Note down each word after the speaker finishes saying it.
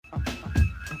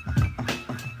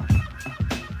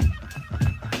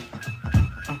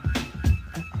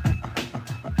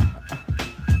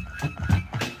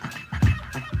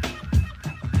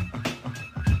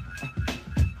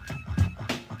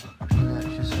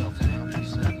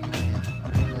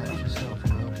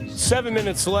7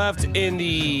 minutes left in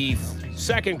the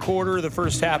second quarter of the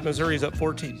first half. Missouri's up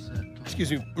 14.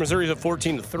 Missouri's up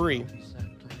 14-3.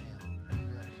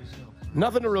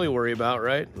 Nothing to really worry about,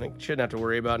 right? Like, shouldn't have to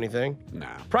worry about anything. Nah.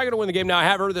 Probably going to win the game. Now, I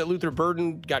have heard that Luther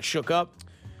Burden got shook up.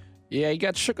 Yeah, he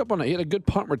got shook up he had a good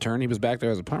punt return. He was back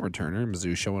there as a punt returner.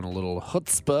 Mizzou showing a little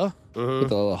chutzpah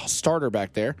with a starter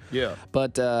back there. Yeah.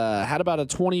 But had about a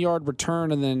 20-yard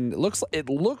return, and then it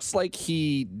looks like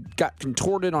he got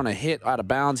contorted on a hit out of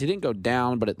bounds. He didn't go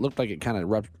down, but it looked like it kind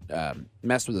of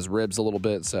messed with his ribs a little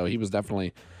bit, so he was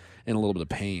definitely in a little bit of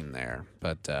pain there.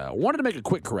 But wanted to make a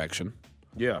quick correction.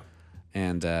 Yeah.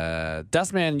 And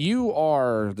Dustman, you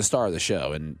are the star of the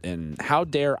show, and how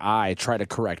dare I try to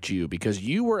correct you, because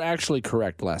you were actually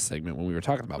correct last segment when we were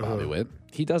talking about Bobby Witt.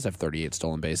 He does have 38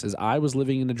 stolen bases. I was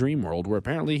living in a dream world where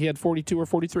apparently he had 42 or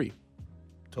 43.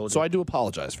 So I do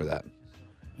apologize for that.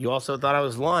 You also thought I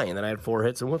was lying that I had 4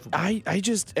 hits and wiffle ball. I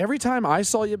just, every time I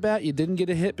saw you bat, you didn't get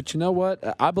a hit, but you know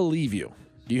what? I believe you.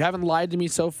 You haven't lied to me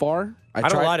so far. I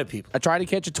don't lie to people. I tried to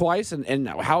catch you twice, and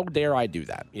how dare I do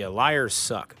that? Yeah, liars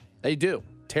suck. They do.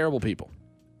 Terrible people.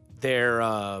 They're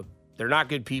not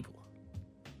good people.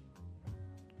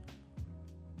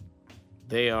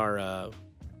 They are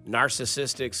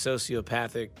narcissistic,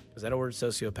 sociopathic. Is that a word,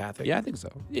 sociopathic? Yeah, I think so.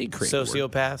 Yeah,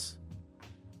 sociopaths.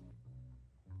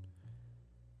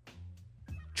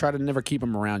 Try to never keep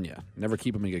them around you. Never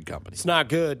keep them in good company. It's not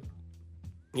good.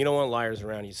 You don't want liars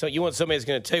around you. So you want somebody that's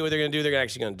going to tell you what they're going to do, they're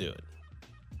actually going to do it.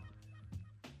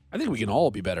 I think we can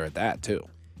all be better at that, too.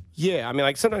 Yeah, I mean,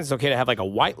 like, sometimes it's okay to have, like, a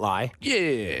white lie.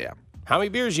 Yeah. How many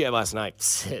beers you had last night?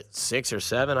 6 or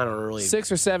 7? I don't really.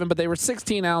 6 or 7, but they were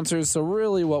 16 ounces, so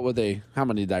really, what would they, how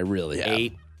many did I really have?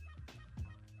 8.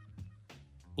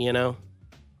 You know?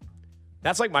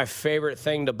 That's, like, my favorite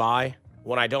thing to buy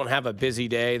when I don't have a busy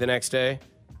day the next day.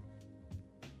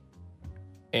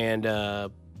 And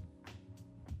I'll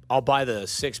buy the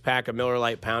 6-pack of Miller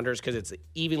Lite Pounders because it's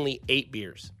evenly 8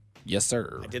 beers. Yes,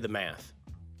 sir. I did the math.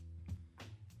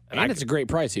 And it's a great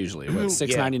price usually. What,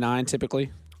 $6.99 typically?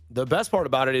 The best part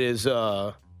about it is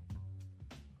the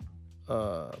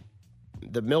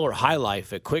Miller High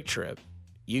Life at Quick Trip.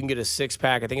 You can get a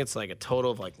 6-pack. I think it's like a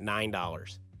total of like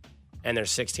 $9. And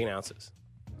there's 16 ounces.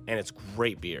 And it's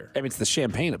great beer. I mean, it's the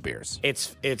champagne of beers.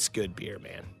 It's good beer,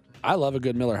 man. I love a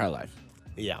good Miller High Life.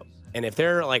 Yeah. And if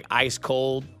they're like ice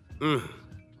cold,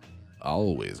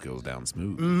 always goes down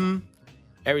smooth.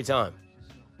 Every time.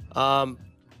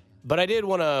 But I did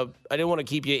want to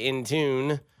keep you in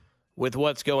tune with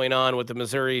what's going on with the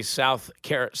Missouri South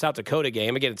Dakota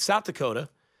game. Again, it's South Dakota,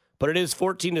 but it is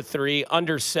 14-3,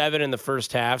 under 7 in the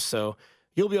first half. So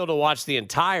you'll be able to watch the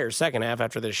entire second half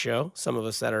after this show. Some of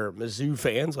us that are Mizzou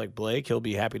fans, like Blake, he'll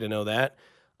be happy to know that.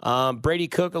 Brady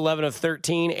Cook, 11 of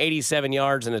 13, 87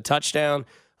 yards and a touchdown.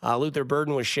 Luther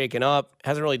Burden was shaken up.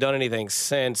 Hasn't really done anything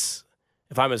since.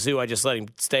 If I'm Mizzou, I just let him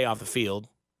stay off the field.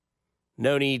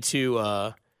 No need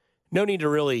to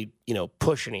really,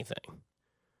 push anything.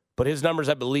 But his numbers,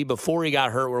 I believe, before he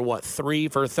got hurt were, 3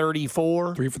 for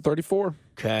 34? 3 for 34.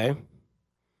 Okay.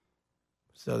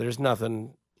 So there's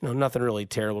nothing really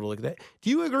terrible to look at that. Do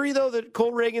you agree, though, that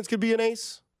Cole Reagans could be an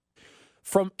ace?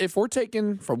 If we're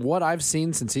taking from what I've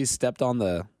seen since he's stepped on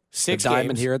the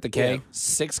diamond here at the K,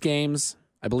 6 games,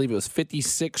 I believe it was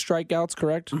 56 strikeouts,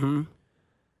 correct? Mm-hmm.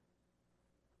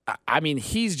 I mean,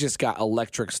 he's just got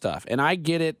electric stuff. And I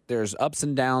get it. There's ups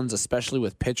and downs, especially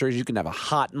with pitchers. You can have a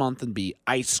hot month and be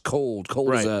ice cold.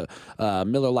 Cold as a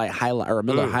Miller Lite High or a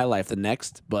Miller High Life the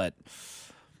next. But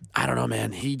I don't know,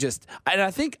 man.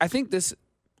 I think this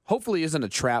hopefully isn't a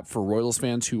trap for Royals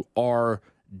fans who are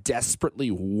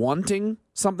desperately wanting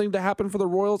something to happen for the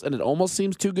Royals, and it almost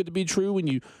seems too good to be true when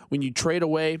you trade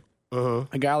away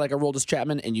a guy like Aroldis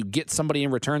Chapman and you get somebody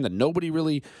in return that nobody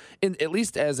really, at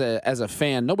least as a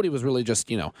fan, nobody was really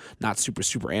just, not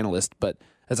super analyst, but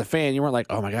as a fan, you weren't like,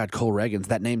 oh my God, Cole Reagans,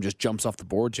 that name just jumps off the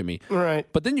board, Jimmy. Right.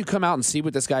 But then you come out and see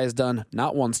what this guy has done,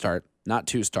 not 1 start, not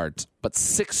 2 starts, but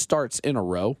 6 starts in a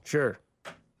row. Sure.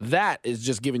 That is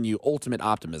just giving you ultimate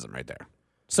optimism right there.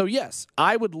 So yes,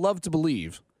 I would love to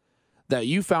believe that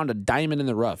you found a diamond in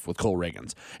the rough with Cole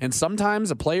Reagans. And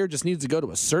sometimes a player just needs to go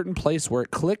to a certain place where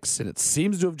it clicks, and it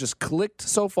seems to have just clicked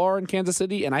so far in Kansas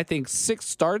City. And I think 6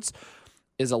 starts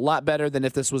is a lot better than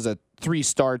if this was a 3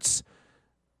 starts.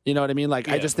 You know what I mean?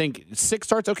 I just think 6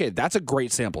 starts, okay, that's a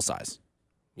great sample size.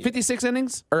 56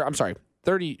 innings, or I'm sorry,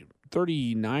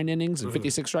 39 innings and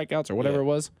 56 strikeouts or whatever it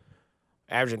was.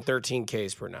 Averaging 13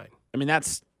 Ks per 9. I mean,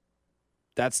 that's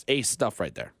ace stuff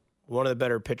right there. One of the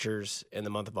better pitchers in the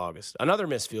month of August. Another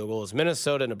missed field goal is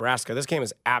Minnesota, Nebraska. This game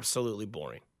is absolutely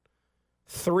boring.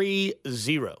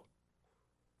 3-0.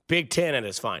 Big Ten at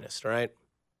its finest, right?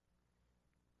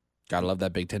 Gotta love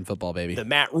that Big Ten football, baby. The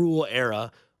Matt Rule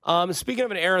era. Speaking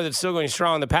of an era that's still going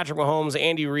strong, the Patrick Mahomes,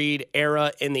 Andy Reid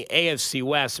era in the AFC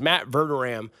West, Matt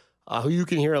Verderame, who you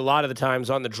can hear a lot of the times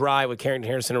on The Drive with Carrington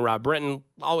Harrison and Rob Britton,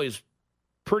 always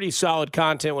pretty solid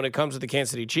content when it comes to the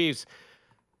Kansas City Chiefs.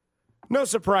 No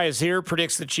surprise here,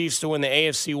 predicts the Chiefs to win the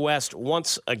AFC West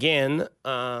once again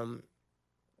for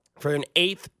an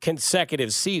 8th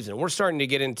consecutive season. We're starting to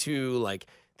get into like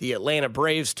the Atlanta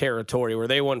Braves territory where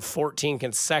they won 14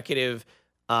 consecutive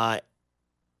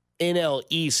NL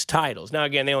East titles. Now,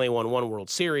 again, they only won one World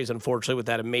Series, unfortunately, with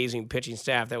that amazing pitching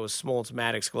staff that was Smoltz,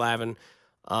 Maddox, Glavine,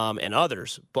 and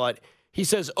others. But he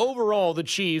says, overall, the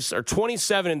Chiefs are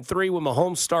 27-3 when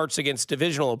Mahomes starts against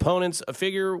divisional opponents, a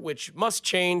figure which must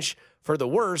change for the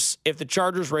worse if the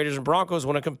Chargers, Raiders, and Broncos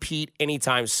want to compete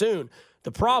anytime soon.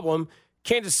 The problem,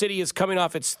 Kansas City is coming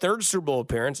off its 3rd Super Bowl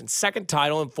appearance and 2nd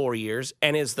title in 4 years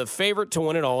and is the favorite to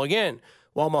win it all again.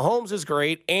 While Mahomes is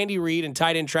great, Andy Reid and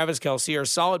tight end Travis Kelce are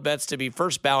solid bets to be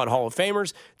first-ballot Hall of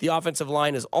Famers. The offensive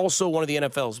line is also one of the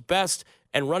NFL's best,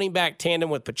 and running back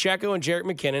tandem with Pacheco and Jerick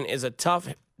McKinnon is a tough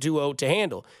duo to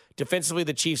handle. Defensively,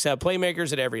 the Chiefs have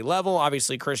playmakers at every level.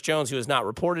 Obviously, Chris Jones, who is not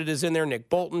reported, is in there. Nick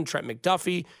Bolton, Trent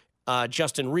McDuffie,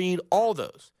 Justin Reed, all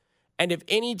those. And if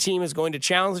any team is going to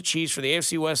challenge the Chiefs for the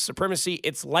AFC West supremacy,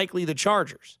 it's likely the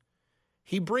Chargers.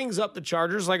 He brings up the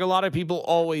Chargers like a lot of people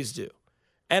always do.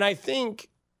 And I think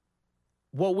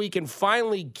what we can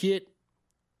finally get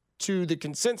to the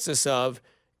consensus of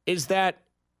is that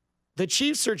the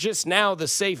Chiefs are just now the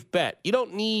safe bet. You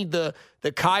don't need the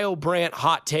Kyle Brandt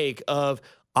hot take of,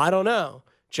 I don't know,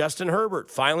 Justin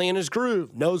Herbert finally in his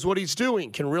groove, knows what he's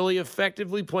doing, can really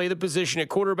effectively play the position at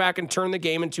quarterback and turn the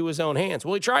game into his own hands.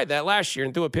 Well, he tried that last year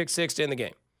and threw a pick 6 to end the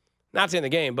game. Not to end the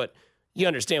game, but you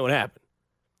understand what happened.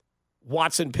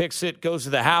 Watson picks it, goes to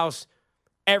the house.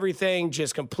 Everything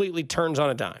just completely turns on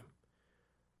a dime.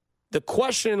 The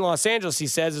question in Los Angeles, he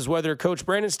says, is whether Coach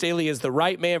Brandon Staley is the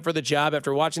right man for the job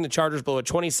after watching the Chargers blow a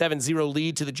 27-0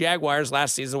 lead to the Jaguars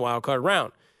last season wildcard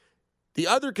round. The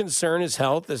other concern is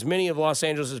health, as many of Los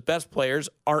Angeles' best players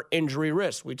are injury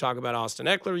risk. We talk about Austin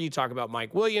Eckler, you talk about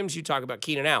Mike Williams, you talk about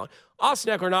Keenan Allen.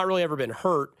 Austin Eckler not really ever been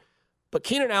hurt, but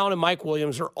Keenan Allen and Mike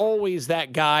Williams are always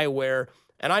that guy where,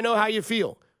 and I know how you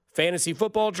feel, fantasy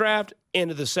football draft,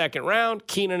 into the 2nd round,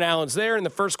 Keenan Allen's there, and the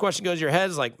first question goes to your head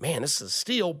is like, man, this is a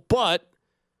steal, but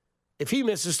if he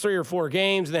misses 3 or 4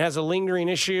 games and has a lingering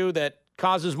issue that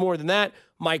causes more than that,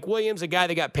 Mike Williams, a guy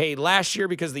that got paid last year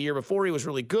because the year before he was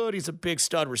really good, he's a big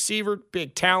stud receiver,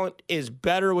 big talent, is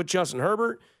better with Justin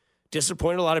Herbert,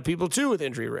 disappointed a lot of people too with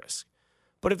injury risk.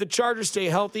 But if the Chargers stay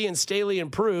healthy and Staley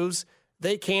improves,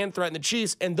 they can threaten the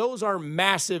Chiefs, and those are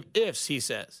massive ifs, he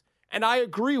says. And I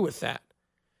agree with that.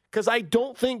 Because I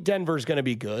don't think Denver's going to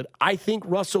be good. I think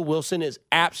Russell Wilson is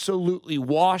absolutely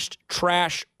washed,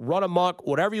 trash, run amok,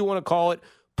 whatever you want to call it.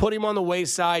 Put him on the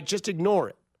wayside. Just ignore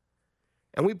it.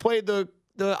 And we played the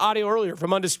audio earlier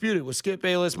from Undisputed with Skip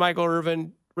Bayless, Michael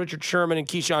Irvin, Richard Sherman, and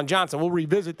Keyshawn Johnson. We'll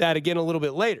revisit that again a little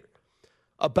bit later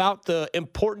about the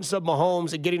importance of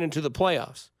Mahomes and getting into the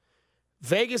playoffs.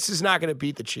 Vegas is not going to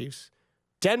beat the Chiefs.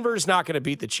 Denver's not going to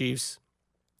beat the Chiefs.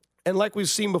 And like we've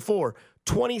seen before,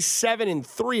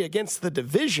 27-3 against the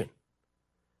division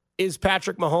is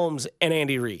Patrick Mahomes and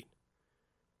Andy Reid.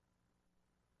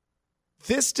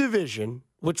 This division,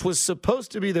 which was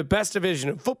supposed to be the best division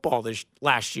in football this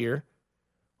last year,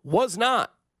 was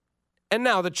not. And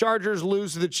now the Chargers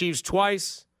lose to the Chiefs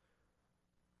twice.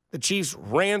 The Chiefs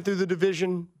ran through the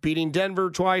division, beating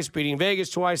Denver twice, beating Vegas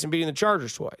twice, and beating the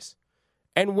Chargers twice,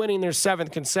 and winning their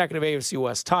 7th consecutive AFC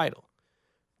West title.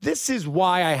 This is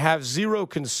why I have zero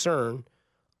concern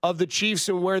of the Chiefs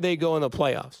and where they go in the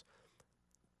playoffs.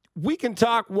 We can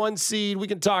talk 1 seed, we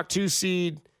can talk 2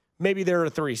 seed, maybe they're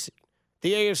a 3 seed.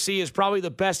 The AFC is probably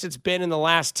the best it's been in the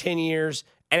last 10 years,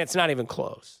 and it's not even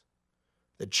close.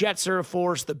 The Jets are a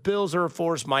force, the Bills are a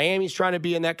force, Miami's trying to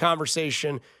be in that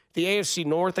conversation. The AFC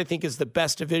North, I think, is the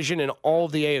best division in all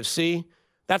of the AFC.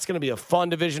 That's going to be a fun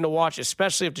division to watch,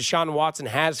 especially if Deshaun Watson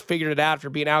has figured it out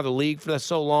after being out of the league for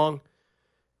so long.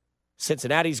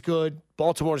 Cincinnati's good.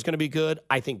 Baltimore's going to be good.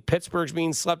 I think Pittsburgh's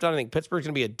being slept on. I think Pittsburgh's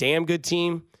going to be a damn good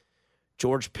team.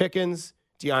 George Pickens,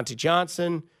 Deontay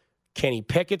Johnson, Kenny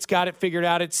Pickett's got it figured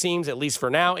out, it seems, at least for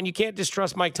now. And you can't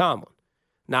distrust Mike Tomlin.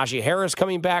 Najee Harris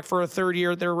coming back for a 3rd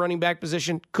year at their running back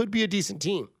position could be a decent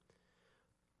team.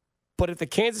 But if the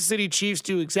Kansas City Chiefs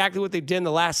do exactly what they did in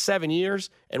the last 7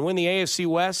 years and win the AFC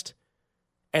West,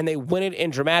 and they win it in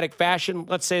dramatic fashion,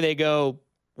 let's say they go,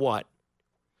 what?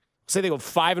 Say they go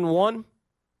 5-1,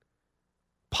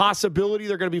 possibility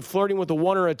they're going to be flirting with a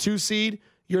 1 or a 2 seed.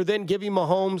 You're then giving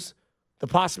Mahomes the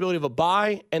possibility of a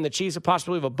bye and the Chiefs a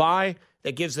possibility of a bye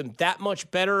that gives them that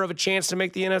much better of a chance to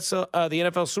make the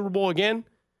NFL Super Bowl again.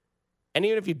 And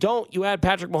even if you don't, you add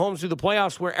Patrick Mahomes to the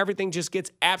playoffs where everything just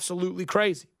gets absolutely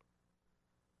crazy.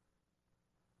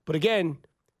 But again,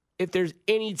 if there's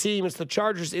any team, it's the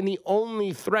Chargers, and the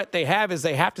only threat they have is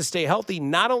they have to stay healthy.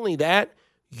 Not only that,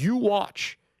 you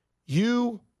watch.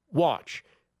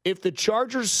 If the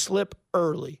Chargers slip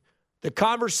early, the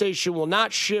conversation will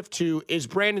not shift to, is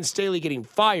Brandon Staley getting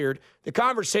fired? The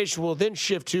conversation will then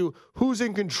shift to, who's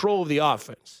in control of the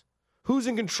offense? Who's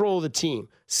in control of the team?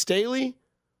 Staley,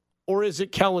 or is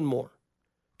it Kellen Moore?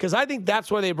 Because I think that's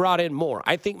why they brought in Moore.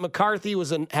 I think McCarthy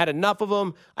had enough of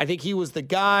him. I think he was the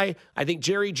guy. I think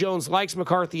Jerry Jones likes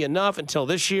McCarthy enough until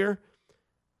this year.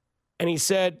 And he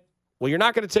said, well, you're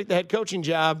not going to take the head coaching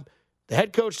job. The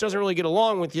head coach doesn't really get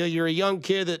along with you. You're a young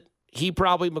kid that he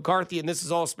probably, McCarthy, and this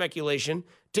is all speculation,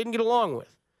 didn't get along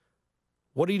with.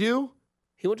 What did he do?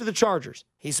 He went to the Chargers.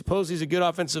 He supposes he's a good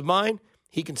offensive mind.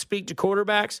 He can speak to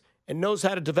quarterbacks and knows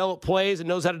how to develop plays and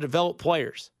knows how to develop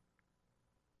players.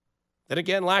 Then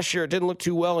again, last year it didn't look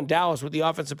too well in Dallas with the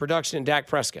offensive production and Dak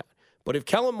Prescott. But if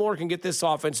Kellen Moore can get this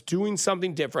offense doing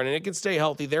something different and it can stay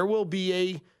healthy, there will be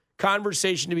a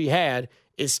conversation to be had.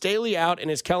 Is Staley out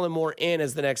and is Kellen Moore in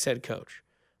as the next head coach?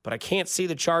 But I can't see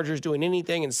the Chargers doing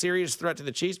anything in serious threat to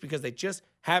the Chiefs because they just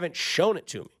haven't shown it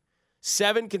to me.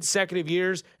 7 consecutive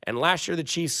years, and last year the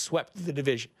Chiefs swept the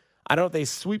division. I don't know if they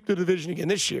sweep the division again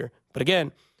this year, but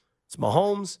again, it's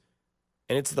Mahomes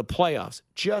and it's the playoffs.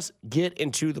 Just get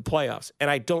into the playoffs. And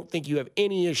I don't think you have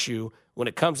any issue when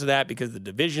it comes to that because of the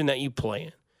division that you play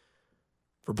in.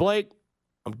 For Blake,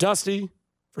 I'm Dusty.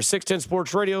 For 610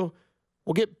 Sports Radio,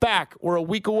 we'll get back. We're a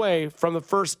week away from the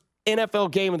first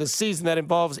NFL game of the season that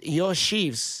involves your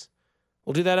Chiefs.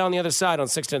 We'll do that on the other side on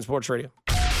 610 Sports Radio.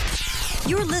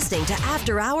 You're listening to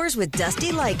After Hours with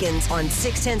Dusty Likens on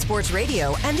 610 Sports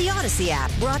Radio and the Odyssey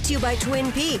app. Brought to you by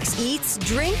Twin Peaks. Eats,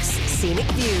 drinks, scenic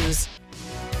views.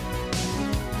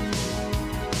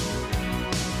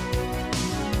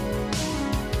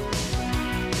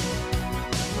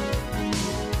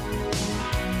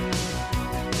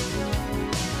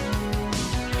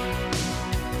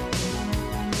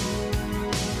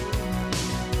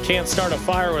 Can't start a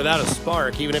fire without a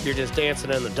spark, even if you're just dancing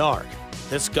in the dark.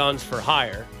 This gun's for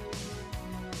hire.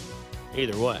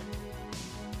 Either way.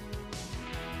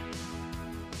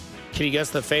 Can you guess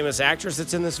the famous actress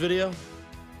that's in this video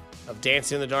of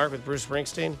Dancing in the Dark with Bruce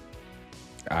Springsteen?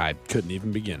 I couldn't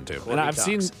even begin to. Courtney And I've Cox.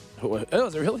 seen. Oh,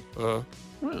 is it really? Uh-huh.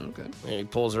 Oh, okay. And he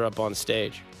pulls her up on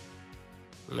stage.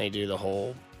 And they do the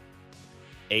whole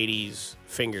 80s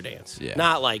finger dance. Yeah.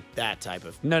 Not like that type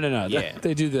of No. Yeah.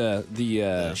 They do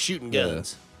the shooting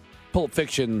guns. Pulp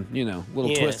Fiction, little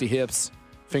Yeah. twisty hips,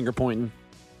 finger pointing.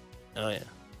 Oh, yeah.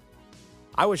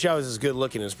 I wish I was as good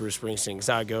looking as Bruce Springsteen because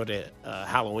I would go to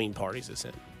Halloween parties as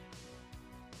him.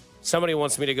 Somebody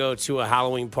wants me to go to a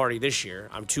Halloween party this year.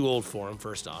 I'm too old for him,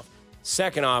 first off.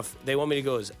 Second off, they want me to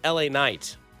go as LA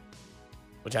Knight,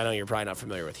 which I know you're probably not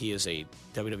familiar with. He is a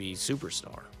WWE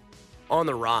superstar on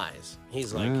the rise.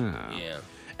 He's like, yeah.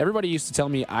 Everybody used to tell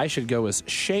me I should go as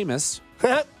Sheamus.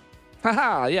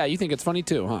 Haha, yeah, you think it's funny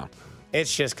too, huh?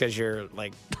 It's just because you're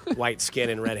like white skin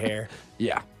and red hair.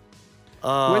 Yeah.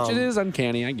 Which it is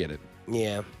uncanny, I get it.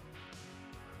 Yeah.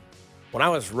 When I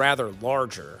was rather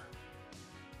larger,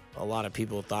 a lot of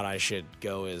people thought I should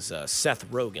go as Seth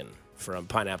Rogen from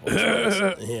Pineapple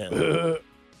Express. Yeah.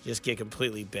 Just get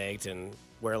completely baked and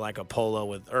wear like a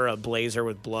polo or a blazer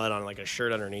with blood on like a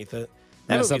shirt underneath it.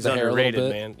 That Mess up movie's the hair a little underrated, bit.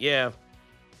 man. Yeah.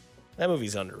 That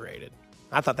movie's underrated.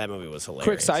 I thought that movie was hilarious.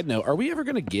 Quick side note: are we ever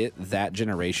going to get that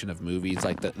generation of movies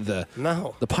like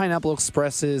No. the Pineapple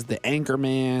Expresses, the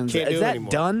Anchormans? Can't do Is it that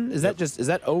anymore. done? Is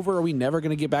that over? Are we never going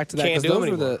to get back to that? Can't 'Cause do those it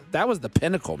were anymore. that was the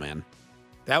pinnacle, man.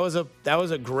 That was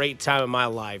a great time in my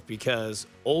life because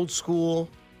old school,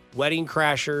 Wedding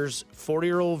Crashers,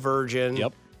 40-Year-Old Virgin,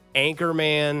 Yep.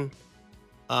 Anchorman,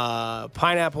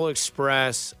 Pineapple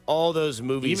Express, all those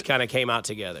movies kind of came out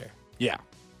together. Yeah.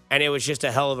 And it was just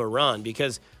a hell of a run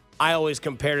because I always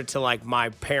compared it to like my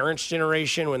parents'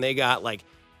 generation when they got like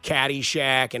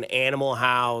Caddyshack and Animal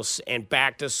House and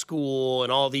Back to School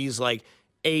and all these like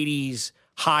 80s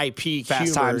high peak Fast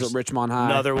humors. Times at Richmond High.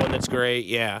 Another one that's great,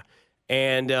 yeah.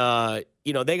 And,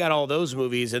 they got all those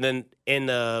movies. And then in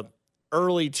the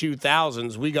early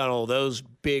 2000s, we got all those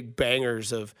big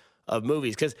bangers of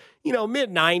movies. Because,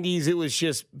 mid-90s, it was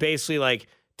just basically like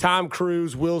Tom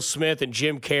Cruise, Will Smith, and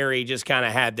Jim Carrey just kind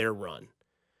of had their run.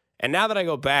 And now that I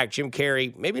go back, Jim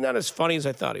Carrey, maybe not as funny as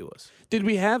I thought he was.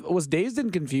 Was Dazed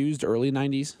and Confused early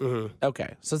 90s? Mm-hmm.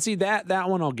 Okay. So see, that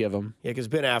one I'll give him. Yeah, because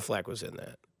Ben Affleck was in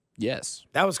that. Yes.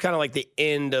 That was kind of like the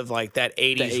end of like that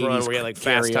 80s, The 80s run where you had like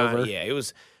Fast Time. carryover. Yeah, it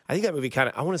was. I think that movie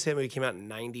I want to say that movie came out in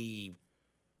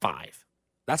 95.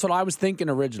 That's what I was thinking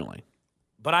originally.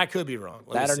 But I could be wrong.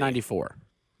 Let me That or see. 94.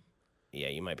 Yeah,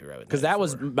 you might be right with that. Because that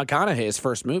was McConaughey's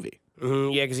first movie.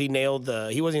 Yeah, because he nailed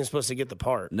he wasn't even supposed to get the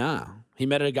part. Nah. He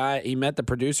met the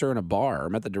producer in a bar, or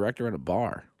met the director in a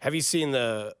bar. Have you seen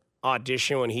the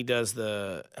audition when he does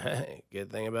the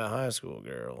good thing about high school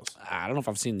girls? I don't know if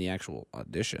I've seen the actual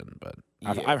audition, but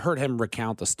Yeah. I've heard him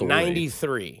recount the story.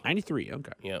 93. 93,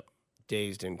 okay. Yep.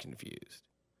 Dazed and Confused.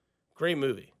 Great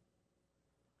movie.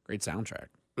 Great soundtrack.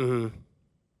 Mm-hmm.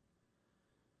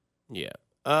 Yeah.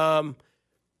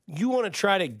 You want to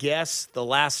try to guess the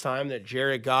last time that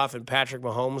Jared Goff and Patrick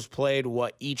Mahomes played,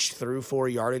 what each threw for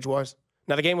yardage was?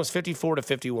 Now, the game was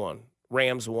 54-51.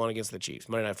 Rams won against the Chiefs,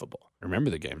 Monday Night Football. I remember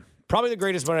the game. Probably the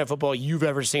greatest Monday Night Football you've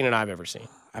ever seen and I've ever seen.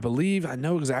 I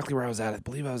know exactly where I was at. I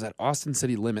believe I was at Austin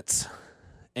City Limits.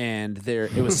 And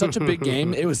it was such a big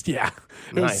game. It was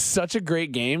Nice. such a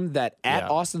great game that at Yeah.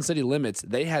 Austin City Limits,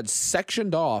 they had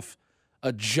sectioned off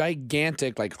a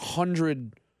gigantic, like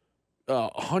 100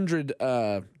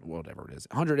 whatever it is,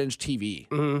 100-inch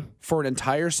TV for an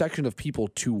entire section of people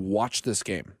to watch this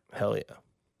game, Hell yeah.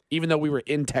 even though we were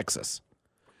in Texas.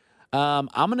 I'm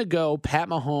going to go Pat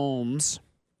Mahomes.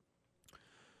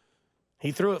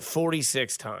 He threw it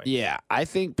 46 times. Yeah, I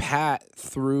think Pat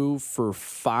threw for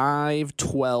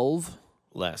 512.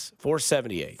 Less.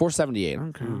 478. 478.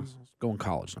 Okay. Going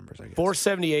college numbers, I guess.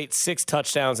 478, 6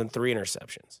 touchdowns, and 3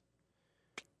 interceptions.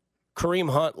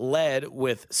 Kareem Hunt led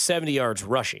with 70 yards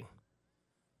rushing.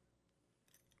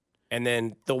 And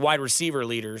then the wide receiver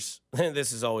leaders,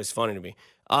 this is always funny to me.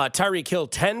 Tyreek Hill,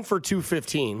 10 for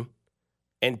 215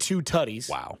 and 2 tutties.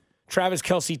 Wow. Travis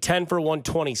Kelce, 10 for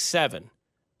 127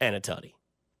 and a tutty.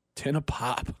 10 a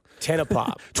pop. 10 a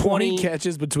pop. 20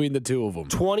 catches between the two of them.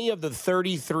 20 of the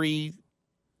 33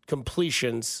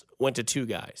 completions went to 2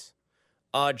 guys.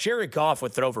 Jared Goff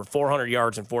would throw for 400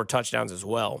 yards and 4 touchdowns as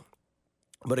well.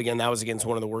 But again, that was against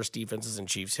one of the worst defenses in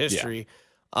Chiefs history.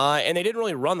 Yeah. And they didn't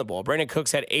really run the ball. Brandon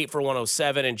Cooks had 8 for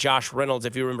 107, and Josh Reynolds,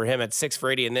 if you remember him, had 6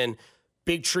 for 80. And then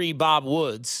Big Tree Bob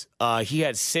Woods, he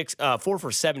had 4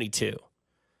 for 72.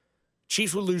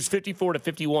 Chiefs would lose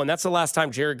 54-51. That's the last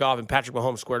time Jared Goff and Patrick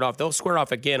Mahomes squared off. They'll square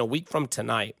off again a week from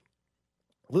tonight.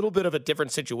 A little bit of a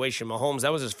different situation. Mahomes,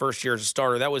 that was his first year as a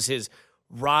starter. That was his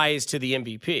rise to the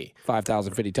MVP.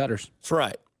 5,050 tutters. That's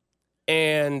right.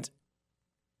 And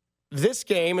this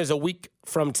game is a week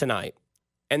from tonight.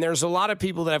 And there's a lot of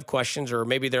people that have questions, or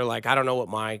maybe they're like, I don't know what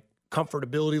my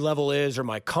comfortability level is or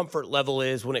my comfort level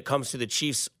is when it comes to the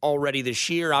Chiefs already this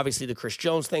year. Obviously, the Chris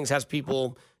Jones things has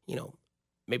people,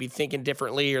 maybe thinking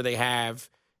differently, or they have,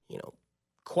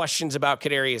 questions about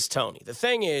Kadarius Toney. The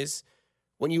thing is,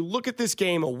 when you look at this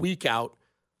game a week out,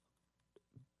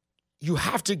 you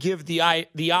have to give the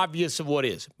obvious of what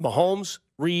is. Mahomes,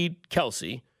 Reed,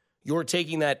 Kelce. You're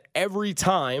taking that every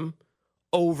time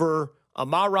over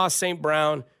Amon-Ra St.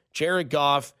 Brown, Jared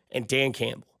Goff, and Dan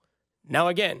Campbell. Now,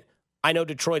 again, I know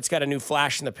Detroit's got a new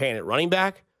flash in the pan at running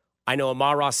back. I know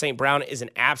Amon-Ra St. Brown is an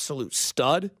absolute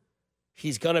stud.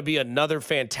 He's going to be another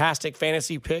fantastic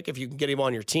fantasy pick if you can get him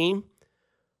on your team.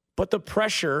 But the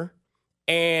pressure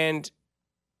and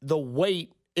the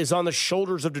weight is on the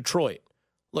shoulders of Detroit.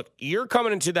 Look, you're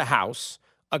coming into the house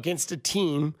against a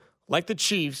team like the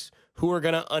Chiefs who are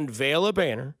going to unveil a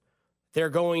banner. They're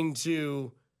going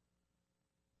to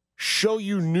show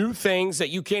you new things that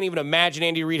you can't even imagine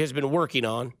Andy Reid has been working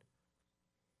on.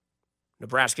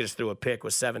 Nebraska just threw a pick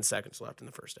with 7 seconds left in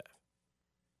the first half.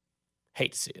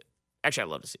 Hate to see it. Actually, I'd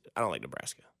love to see it. I don't like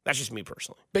Nebraska. That's just me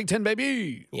personally. Big Ten,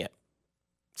 baby. Yeah.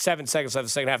 7 seconds left in the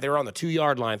second half. They were on the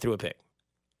 2-yard line, threw a pick.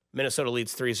 Minnesota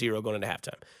leads 3-0 going into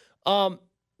halftime.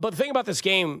 But the thing about this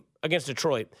game against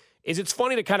Detroit is it's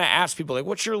funny to kind of ask people, like,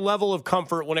 what's your level of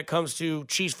comfort when it comes to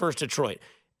Chiefs versus Detroit?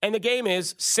 And the game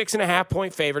is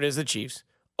 6.5-point favorite is the Chiefs.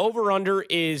 Over-under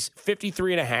is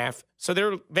 53.5.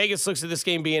 So Vegas looks at this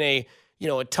game being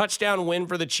a touchdown win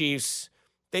for the Chiefs.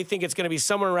 They think it's going to be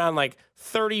somewhere around like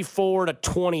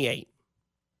 34-28.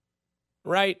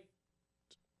 Right?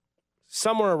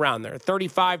 Somewhere around there.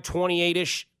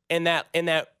 35-28-ish in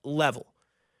that level.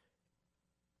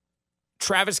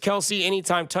 Travis Kelce,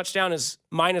 anytime touchdown is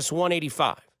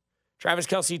 -185. Travis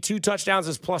Kelce, 2 touchdowns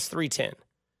is +310.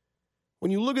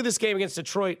 When you look at this game against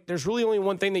Detroit, there's really only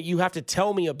one thing that you have to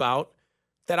tell me about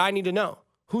that I need to know.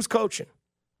 Who's coaching?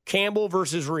 Campbell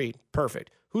versus Reed.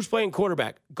 Perfect. Who's playing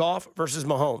quarterback? Goff versus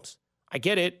Mahomes. I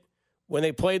get it. When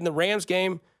they played in the Rams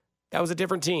game, that was a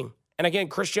different team. And again,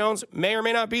 Chris Jones may or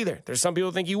may not be there. There's some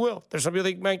people who think he will. There's some people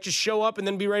that might just show up and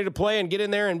then be ready to play and get in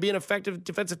there and be an effective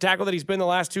defensive tackle that he's been the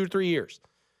last 2 or 3 years.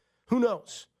 Who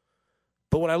knows?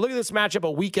 But when I look at this matchup a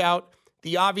week out,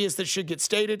 the obvious that should get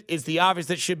stated is the obvious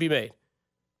that should be made.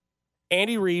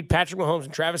 Andy Reid, Patrick Mahomes,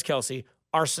 and Travis Kelce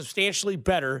are substantially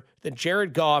better than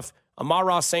Jared Goff,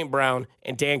 Amon-Ra St. Brown,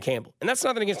 and Dan Campbell. And that's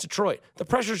nothing against Detroit. The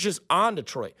pressure's just on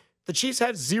Detroit. The Chiefs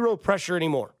have zero pressure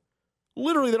anymore.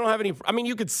 Literally, they don't have any. I mean,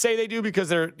 you could say they do because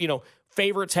they're,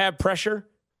 favorites have pressure.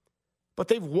 But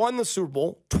they've won the Super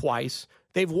Bowl twice.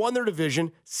 They've won their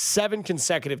division 7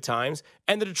 consecutive times.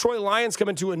 And the Detroit Lions come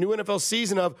into a new NFL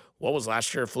season of, what was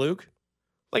last year, a fluke?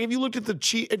 Like, if you looked at the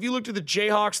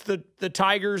Jayhawks, the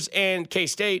Tigers, and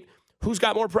K-State, who's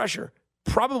got more pressure?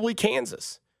 Probably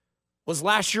Kansas. Was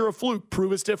last year a fluke?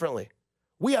 Prove us differently.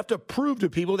 We have to prove to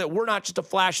people that we're not just a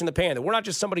flash in the pan, that we're not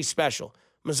just somebody special.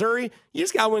 Missouri, you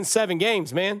just got to win 7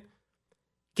 games, man.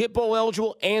 Get bowl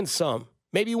eligible and some.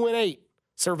 Maybe win 8.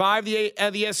 Survive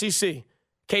the SEC.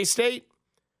 K-State,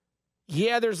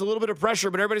 yeah, there's a little bit of pressure,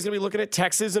 but everybody's going to be looking at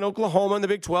Texas and Oklahoma in the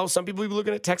Big 12. Some people will be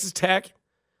looking at Texas Tech.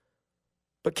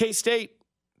 But K-State,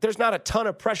 there's not a ton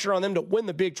of pressure on them to win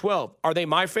the Big 12. Are they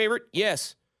my favorite?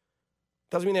 Yes.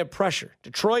 Doesn't mean they have pressure.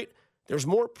 Detroit, there's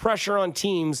more pressure on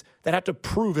teams that have to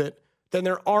prove it than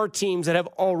there are teams that have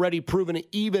already proven it,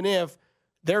 even if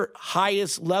their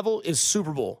highest level is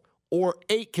Super Bowl or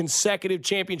 8 consecutive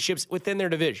championships within their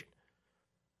division.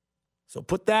 So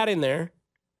put that in there,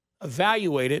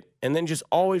 evaluate it, and then just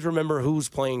always remember who's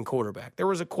playing quarterback. There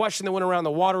was a question that went around the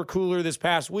water cooler this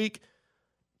past week.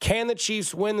 Can the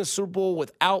Chiefs win the Super Bowl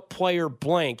without player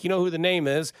blank? You know who the name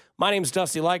is. My name's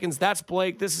Dusty Likens. That's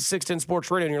Blake. This is 610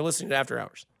 Sports Radio, and you're listening to After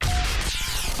Hours.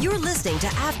 You're listening to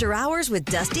After Hours with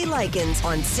Dusty Likens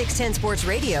on 610 Sports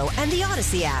Radio and the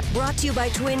Odyssey app. Brought to you by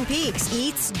Twin Peaks.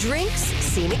 Eats, drinks,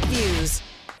 scenic views.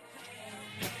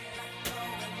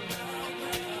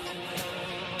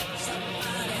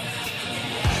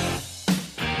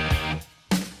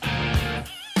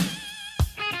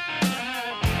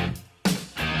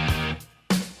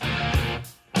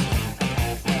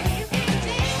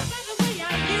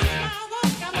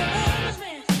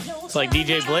 It's like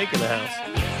DJ Blake in the house.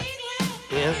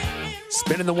 Yeah.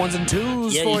 Spinning the ones and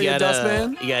twos for you,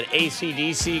 Dustman. You got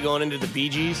AC/DC going into the Bee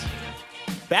Gees.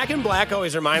 Back in Black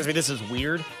always reminds me, this is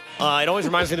weird. It always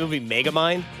reminds me of the movie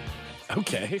Megamind.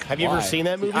 Okay. Have you ever seen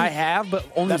that movie? I have, but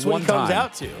only That's one what it comes time.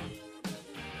 out to.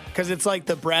 Because it's like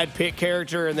the Brad Pitt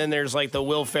character, and then there's like the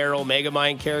Will Ferrell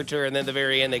Megamind character, and then at the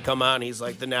very end they come out and he's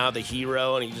like now the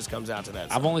hero, and he just comes out to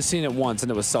that. I've only seen it once,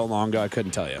 and it was so long ago I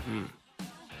couldn't tell you.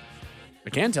 I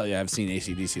can tell you I've seen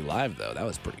AC/DC live, though. That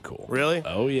was pretty cool. Really?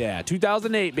 Oh, yeah.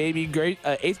 2008, baby. Great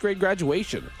 8th grade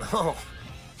graduation. Oh,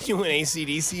 you went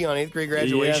AC/DC on 8th grade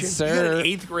graduation? Yes, sir. You had an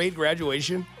 8th grade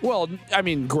graduation? Well, I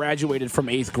mean, graduated from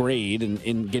 8th grade and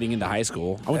in getting into high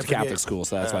school. I went to Catholic school,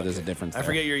 so that's why there's a difference there. I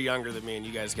forget you're younger than me, and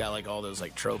you guys got like all those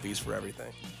like trophies for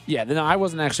everything. Yeah, no, I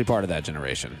wasn't actually part of that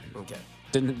generation. Okay.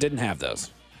 Didn't have those.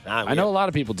 I know a lot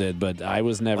of people did, but I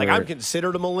was never. Like, I'm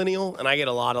considered a millennial, and I get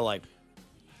a lot of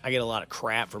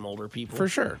crap from older people. For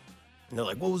sure. And they're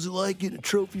like, what was it like getting a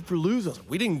trophy for losing? I was like,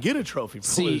 we didn't get a trophy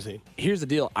for losing. Here's the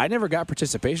deal. I never got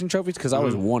participation trophies because I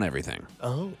always won everything.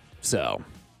 Oh. So,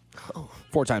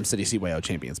 4-time City CYO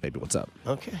champions, baby. What's up?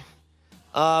 Okay.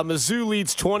 Mizzou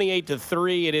leads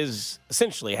 28-3. It is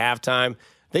essentially halftime.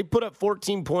 They put up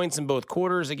 14 points in both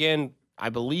quarters. Again, I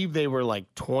believe they were like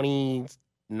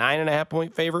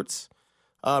 29.5-point favorites.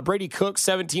 Brady Cook,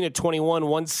 17 of 21,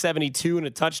 172 and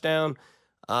a touchdown.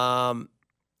 Cody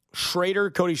Schrader,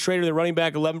 the running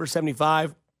back, 11 for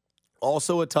 75,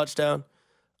 also a touchdown.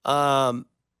 And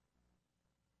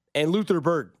Luther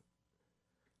Burden.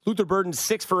 Luther Burden,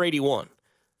 6 for 81.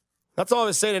 That's all I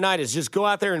was saying tonight is just go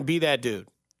out there and be that dude.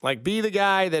 Like, be the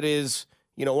guy that is,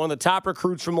 one of the top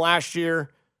recruits from last year.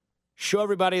 Show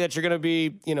everybody that you're going to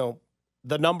be,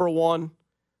 the number one.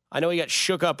 I know he got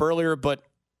shook up earlier, but,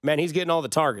 man, he's getting all the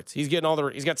targets. He's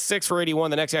got 6 for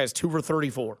 81. The next guy has 2 for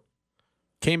 34.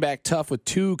 Came back tough with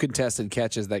 2 contested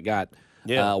catches that got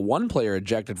one player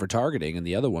ejected for targeting, and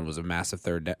the other one was a massive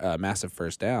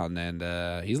first down.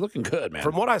 And he's looking good, man.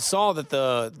 From what I saw, that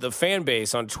the fan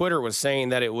base on Twitter was saying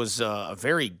that it was a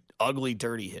very ugly,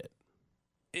 dirty hit.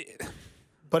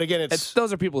 But again,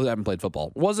 those are people who haven't played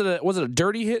football. Was it a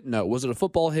dirty hit? No. Was it a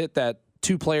football hit that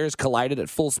 2 players collided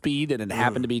at full speed and it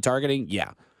happened to be targeting?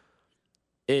 Yeah.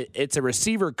 It's a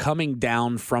receiver coming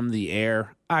down from the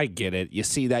air. I get it. You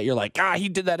see that. You're like, he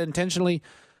did that intentionally.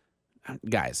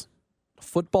 Guys,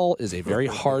 football is a very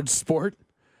hard sport.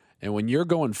 And when you're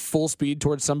going full speed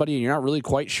towards somebody and you're not really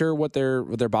quite sure what their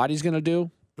body's going to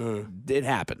do, it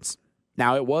happens.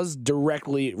 Now, it was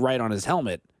directly right on his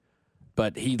helmet,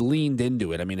 but he leaned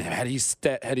into it. I mean, had he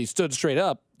stood straight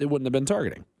up, it wouldn't have been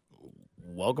targeting.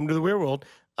 Welcome to the real world.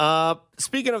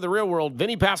 Speaking of the real world,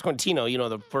 Vinny Pasquantino,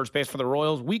 the first base for the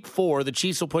Royals, Week 4, the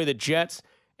Chiefs will play the Jets,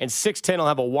 and 6/10 will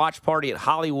have a watch party at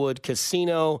Hollywood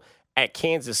Casino at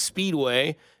Kansas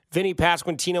Speedway. Vinny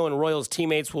Pasquantino and Royals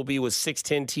teammates will be with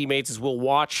 6/10 teammates as we'll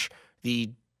watch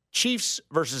the Chiefs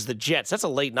versus the Jets. That's a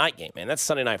late night game, man. That's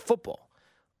Sunday Night Football.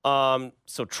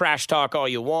 So trash talk all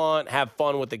you want. Have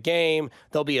fun with the game.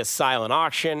 There'll be a silent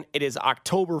auction. It is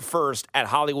October 1st at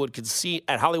Hollywood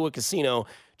Casino.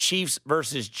 Chiefs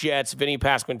versus Jets. Vinny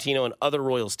Pasquantino and other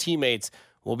Royals teammates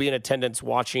will be in attendance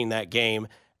watching that game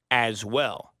as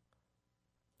well.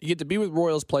 You get to be with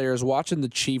Royals players watching the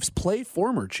Chiefs play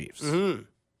former Chiefs. Mm-hmm.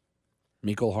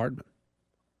 Mecole Hardman.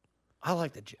 I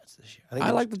like the Jets this year.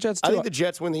 I like the Jets, too. I think the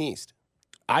Jets win the East.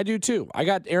 I do, too. I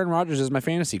got Aaron Rodgers as my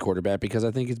fantasy quarterback because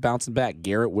I think he's bouncing back.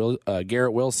 Garrett Wilson,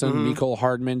 Mecole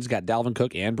Hardman. He's got Dalvin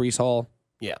Cook and Breece Hall.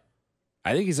 Yeah.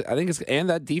 I think it's and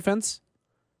that defense.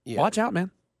 Yeah. Watch out,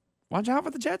 man. Watch out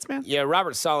for the Jets, man. Yeah,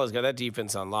 Robert Saleh's got that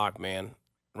defense on lock, man.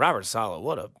 Robert Saleh,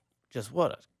 what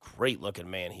a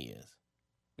great-looking man he is.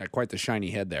 Got quite the shiny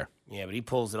head there. Yeah, but he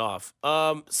pulls it off.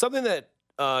 Something that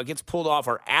gets pulled off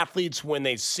are athletes when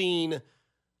they've seen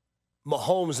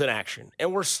Mahomes in action.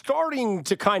 And we're starting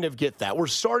to kind of get that. We're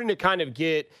starting to kind of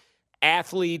get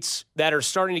athletes that are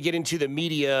starting to get into the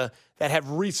media that have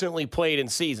recently played in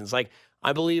seasons. Like,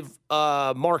 I believe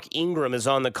Mark Ingram is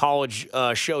on the college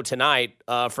show tonight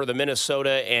for the Minnesota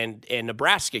and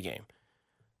Nebraska game.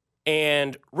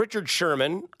 And Richard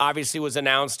Sherman obviously was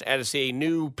announced as a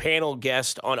new panel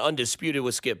guest on Undisputed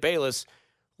with Skip Bayless.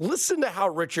 Listen to how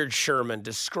Richard Sherman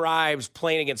describes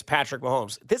playing against Patrick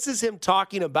Mahomes. This is him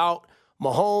talking about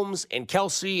Mahomes and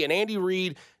Kelsey and Andy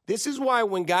Reid. This is why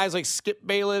when guys like Skip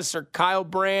Bayless or Kyle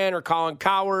Brandt or Colin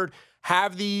Cowherd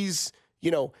have these,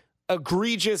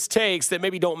 egregious takes that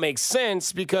maybe don't make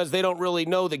sense because they don't really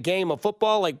know the game of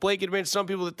football. Like Blake admits, some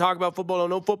people that talk about football don't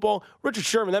know football. Richard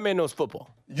Sherman, that man knows football.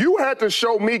 You had to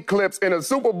show me clips in a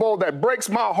Super Bowl that breaks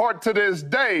my heart to this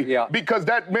day because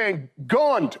that man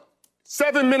gunned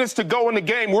 7 minutes to go in the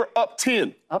game. We're up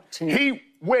 10. He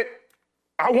went,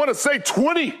 I want to say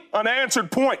 20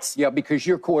 unanswered points. Yeah, because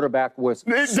your quarterback was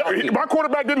my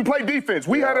quarterback didn't play defense.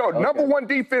 We had a number one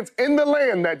defense in the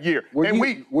land that year.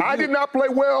 I did not play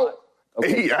well.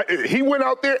 Okay. He went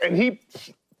out there and he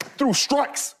threw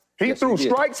strikes. He threw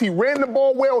strikes. He ran the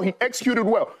ball well. He executed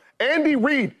well. Andy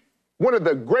Reid, one of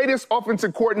the greatest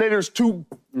offensive coordinators to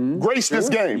grace this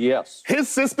game. Yes. His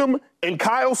system and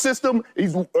Kyle's system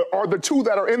are the two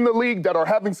that are in the league that are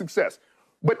having success.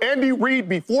 But Andy Reid,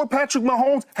 before Patrick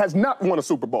Mahomes, has not won a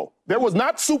Super Bowl. There was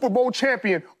not Super Bowl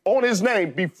champion on his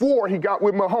name before he got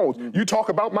with Mahomes. You talk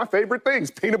about my favorite things,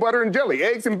 peanut butter and jelly,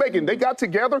 eggs and bacon. They got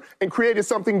together and created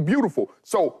something beautiful.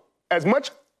 So as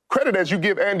much credit as you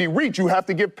give Andy Reid, you have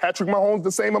to give Patrick Mahomes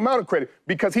the same amount of credit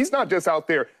because he's not just out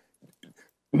there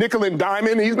nickel and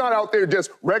diamond. He's not out there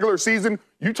just regular season.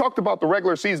 You talked about the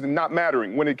regular season not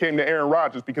mattering when it came to Aaron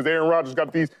Rodgers because Aaron Rodgers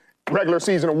got these regular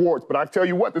season awards. But I tell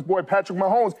you what, this boy Patrick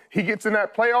Mahomes, he gets in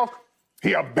that playoff,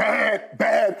 he a bad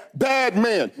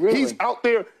man. Really? He's out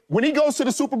there. When he goes to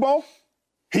the Super Bowl,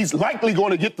 he's likely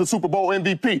going to get the Super Bowl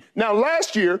MVP. Now,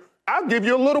 last year, I'll give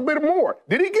you a little bit more.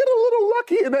 Did he get a little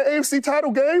lucky in the AFC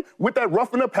title game with that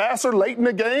roughing the passer late in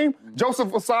the game? Joseph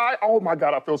Asai, oh my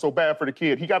God, I feel so bad for the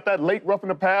kid. He got that late roughing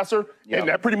the passer, and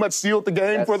that pretty much sealed the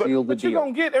game for the. But you're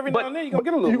going to get every now and then, you're going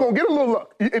to get a little. You're going to get a little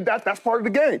luck. That's part of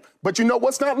the game. But you know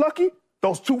what's not lucky?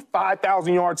 Those 2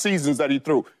 5,000-yard seasons that he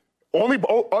threw. Only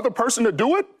other person to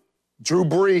do it, Drew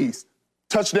Brees.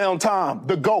 Touchdown time,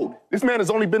 the GOAT. This man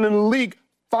has only been in the league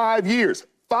 5 years.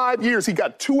 5 years. He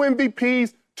got 2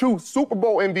 MVPs. 2 Super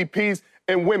Bowl MVPs,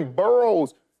 and when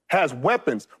Burrows has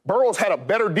weapons, Burrows had a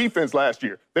better defense last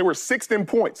year. They were 6th in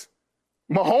points.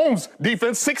 Mahomes'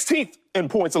 defense, 16th in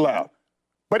points allowed.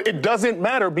 But it doesn't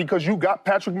matter because you got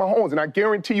Patrick Mahomes, and I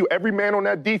guarantee you every man on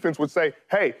that defense would say,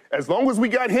 hey, as long as we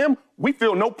got him, we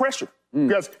feel no pressure.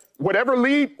 Because whatever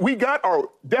lead we got or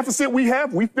deficit we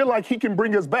have, we feel like he can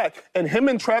bring us back. And him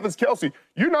and Travis Kelce,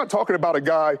 you're not talking about a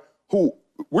guy who –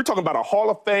 we're talking about a Hall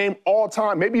of Fame,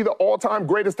 all-time, maybe the all-time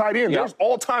greatest tight end. There's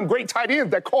all-time great tight ends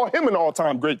that call him an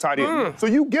all-time great tight end. So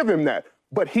you give him that.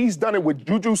 But he's done it with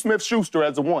Juju Smith-Schuster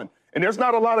as a one. And there's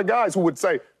not a lot of guys who would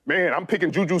say, man, I'm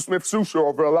picking Juju Smith-Schuster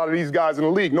over a lot of these guys in the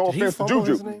league. No offense to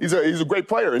Juju. He's a great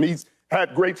player, and he's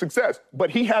had great success. But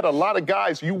he had a lot of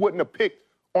guys you wouldn't have picked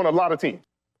on a lot of teams.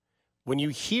 When you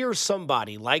hear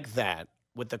somebody like that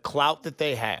with the clout that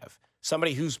they have,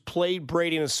 somebody who's played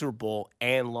Brady in a Super Bowl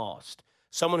and lost,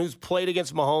 someone who's played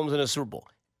against Mahomes in a Super Bowl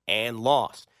and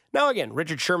lost. Now, again,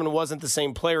 Richard Sherman wasn't the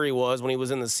same player he was when he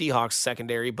was in the Seahawks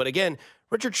secondary. But again,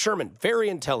 Richard Sherman, very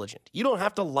intelligent. You don't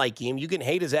have to like him. You can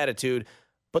hate his attitude.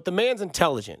 But the man's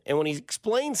intelligent. And when he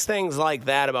explains things like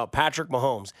that about Patrick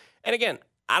Mahomes, and again,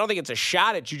 I don't think it's a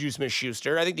shot at Juju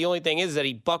Smith-Schuster. I think the only thing is that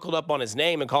he buckled up on his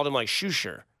name and called him like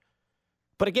Shusher.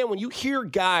 But again, when you hear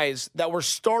guys that we're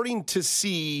starting to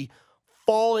see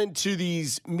fall into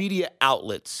these media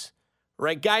outlets,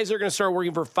 right? Guys are going to start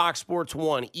working for Fox Sports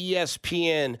 1,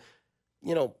 ESPN,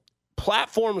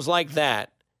 platforms like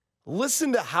that.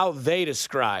 Listen to how they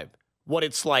describe what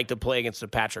it's like to play against a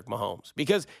Patrick Mahomes.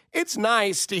 Because it's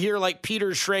nice to hear like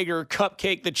Peter Schrager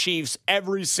cupcake the Chiefs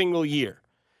every single year.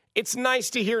 It's nice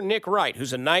to hear Nick Wright,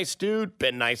 who's a nice dude,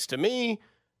 been nice to me,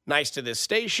 nice to this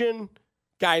station,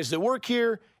 guys that work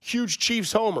here, huge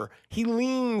Chiefs homer. He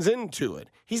leans into it.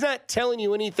 He's not telling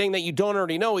you anything that you don't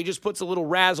already know. He just puts a little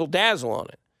razzle-dazzle on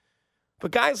it.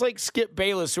 But guys like Skip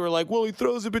Bayless who are like, well, he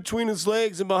throws it between his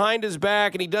legs and behind his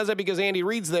back, and he does that because Andy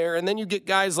Reid's there. And then you get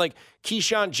guys like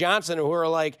Keyshawn Johnson who are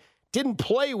like, didn't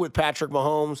play with Patrick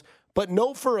Mahomes, but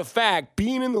know for a fact,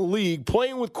 being in the league,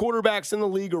 playing with quarterbacks in the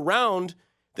league around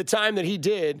the time that he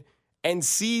did, and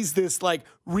sees this like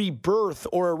rebirth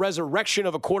or a resurrection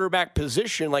of a quarterback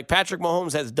position like Patrick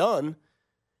Mahomes has done,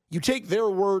 you take their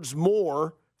words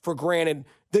more for granted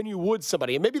than you would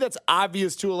somebody. And maybe that's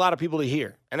obvious to a lot of people to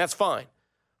hear, and that's fine.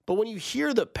 But when you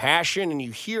hear the passion and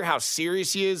you hear how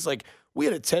serious he is, like, we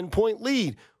had a 10-point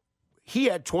lead. He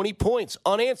had 20 points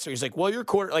unanswered. He's like, well, your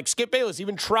quarter, like Skip Bayless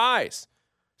even tries.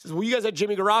 He says, well, you guys had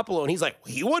Jimmy Garoppolo. And he's like,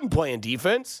 well, he wasn't playing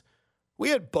defense. We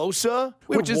had Bosa,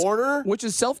 Warner. Which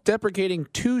is self-deprecating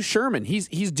to Sherman. He's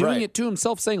doing it to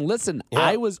himself, saying, listen,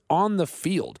 I was on the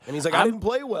field. And he's like, I didn't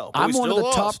play well. I'm one of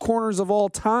the top corners of all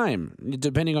time,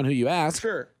 depending on who you ask.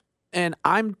 Sure. And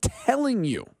I'm telling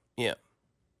you. Yeah.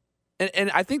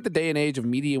 And I think the day and age of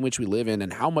media in which we live in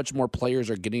and how much more players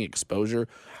are getting exposure,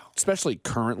 especially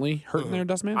currently, hurting there,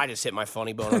 Dustman? I just hit my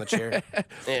funny bone on the chair.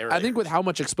 Yeah, right. I think with how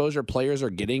much exposure players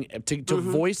are getting to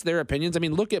voice their opinions. I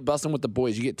mean, look at Bustin' with the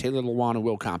Boys. You get Taylor Lewan and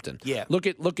Will Compton. Yeah. Look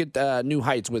at New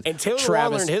Heights with and Taylor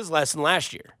Travis. Lewan learned his lesson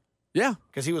last year. Yeah.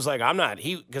 Because he was like,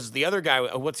 because the other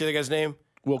guy, what's the other guy's name?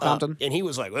 Will Compton. And he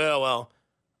was like, well,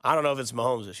 I don't know if it's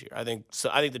Mahomes this year. I think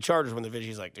the Chargers win the division.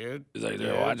 He's like, dude. He's like,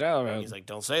 watch out, man. He's like,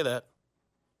 don't say that.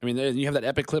 I mean, you have that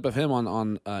epic clip of him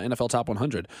on NFL Top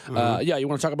 100. Yeah, you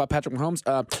want to talk about Patrick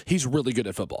Mahomes? He's really good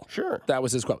at football. Sure. That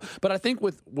was his quote. But I think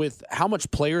with how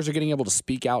much players are getting able to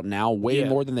speak out now, way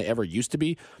more than they ever used to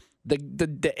be,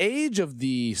 the age of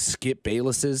the Skip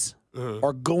Baylesses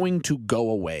are going to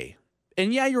go away.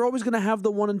 And yeah, you're always going to have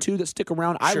the 1 and 2 that stick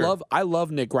around. Sure. I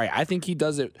love Nick Wright. I think he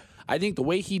does it. I think the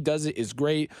way he does it is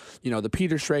great. The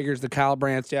Peter Schrager's, the Kyle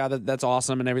Brandts, that's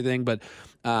awesome and everything. But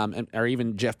or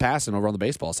even Jeff Passan over on the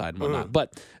baseball side and whatnot.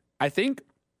 But I think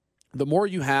the more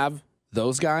you have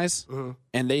those guys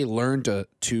and they learn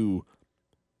to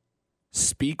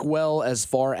speak well as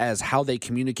far as how they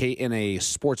communicate in a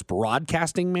sports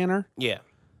broadcasting manner,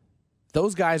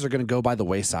 those guys are going to go by the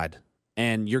wayside.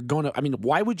 And you're going to,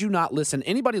 why would you not listen?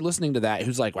 Anybody listening to that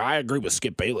who's like, well, I agree with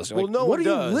Skip Bayless. Well, like, no one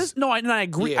does. No, I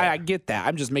agree. Yeah. I get that.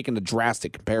 I'm just making a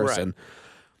drastic comparison. Right.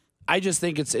 I just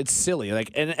think it's silly.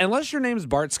 Like, and unless your name's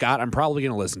Bart Scott, I'm probably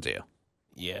going to listen to you.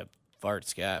 Yeah, Bart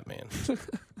Scott, man.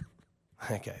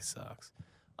 That guy sucks.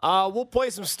 We'll play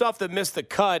some stuff that missed the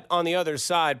cut on the other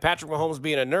side. Patrick Mahomes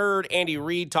being a nerd, Andy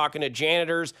Reid talking to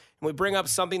janitors, and we bring up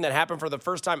something that happened for the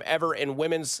first time ever in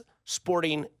women's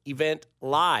sporting event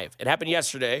live. It happened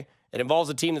yesterday. It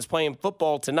involves a team that's playing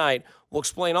football tonight. We'll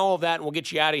explain all of that, and we'll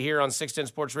get you out of here on 610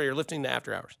 Sports Radio. You're listening to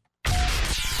After Hours.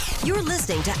 You're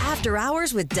listening to After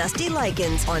Hours with Dusty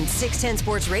Likens on 610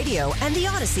 Sports Radio and the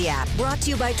Odyssey app. Brought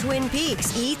to you by Twin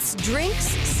Peaks. Eats, drinks,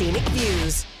 scenic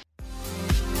views.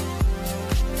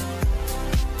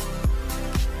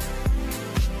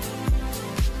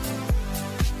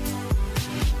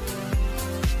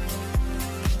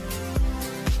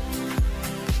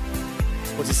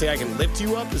 What's he say? I can lift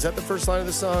you up? Is that the first line of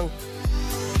the song?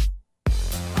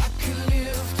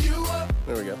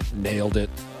 There we go. Nailed it.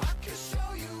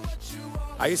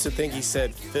 I used to think he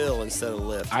said Phil instead of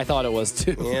lift. I thought it was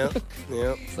too. Yeah.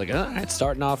 It's like, all right,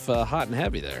 starting off hot and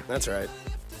heavy there. That's right.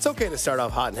 It's okay to start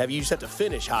off hot and heavy. You just have to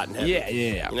finish hot and heavy. Yeah.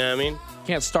 You know what I mean?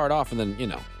 Can't start off and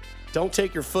then, Don't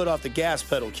take your foot off the gas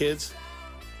pedal, kids.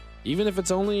 even if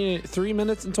it's only 3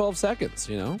 minutes and 12 seconds,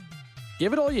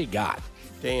 give it all you got.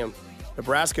 Damn.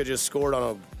 Nebraska just scored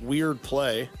on a weird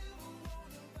play.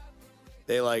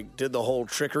 They did the whole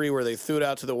trickery where they threw it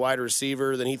out to the wide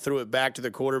receiver, then he threw it back to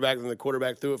the quarterback, then the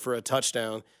quarterback threw it for a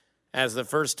touchdown as the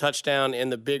first touchdown in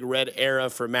the Big Red era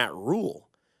for Matt Rule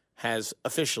has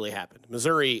officially happened.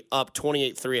 Missouri up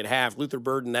 28-3 at half. Luther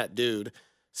Burden, that dude,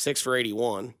 6 for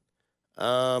 81. You're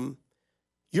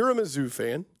a Mizzou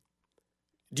fan.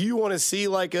 Do you want to see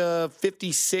like a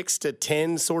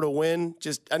 56-10 sort of win?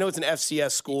 Just I know it's an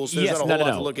FCS school, so there's not a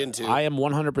whole lot to look into. I am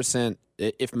 100%.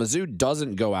 If Mizzou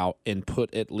doesn't go out and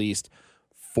put at least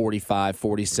 45,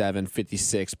 47,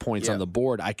 56 points on the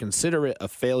board, I consider it a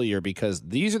failure because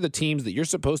these are the teams that you're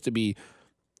supposed to be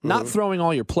not throwing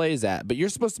all your plays at, but you're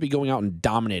supposed to be going out and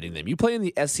dominating them. You play in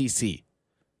the SEC.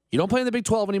 You don't play in the Big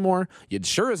 12 anymore. You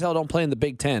sure as hell don't play in the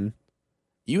Big 10.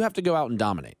 You have to go out and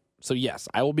dominate. So, yes,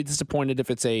 I will be disappointed if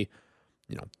it's a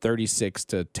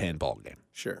 36-10 ball game.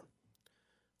 Sure.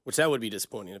 Which that would be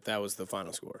disappointing if that was the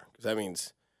final score because that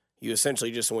means you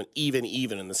essentially just went even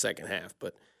in the second half.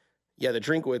 But, yeah, the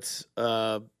Drinkwitz,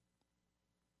 the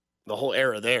whole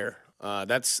era there,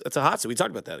 that's a hot seat. We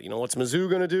talked about that. What's Mizzou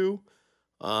going to do?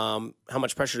 How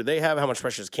much pressure do they have? How much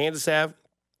pressure does Kansas have?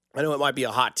 I know it might be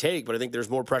a hot take, but I think there's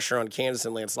more pressure on Kansas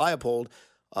and Lance Leipold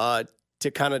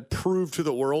to kind of prove to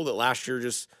the world that last year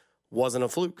just wasn't a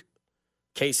fluke.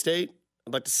 K-State,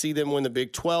 I'd like to see them win the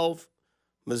Big 12.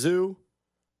 Mizzou,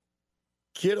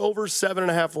 get over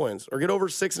 7.5 wins or get over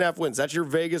 6.5 wins. That's your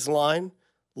Vegas line.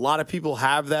 A lot of people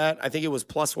have that. I think it was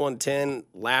plus 110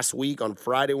 last week on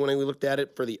Friday when we looked at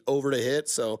it for the over to hit.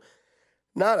 So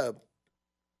not a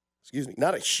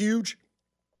huge,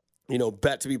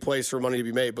 bet to be placed for money to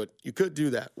be made, but you could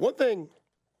do that. One thing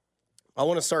I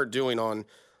want to start doing on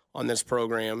this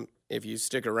program, if you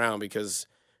stick around, because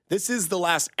this is the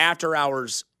last after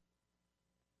hours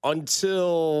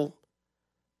until,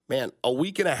 a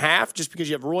week and a half, just because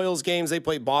you have Royals games. They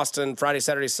play Boston Friday,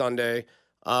 Saturday, Sunday.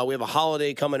 We have a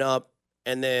holiday coming up,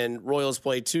 and then Royals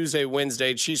play Tuesday,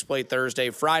 Wednesday. Chiefs play Thursday.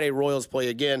 Friday, Royals play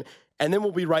again. And then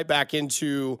we'll be right back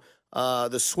into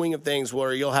the swing of things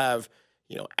where you'll have,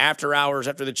 after hours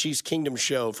after the Chiefs Kingdom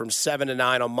show from 7 to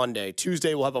 9 on Monday.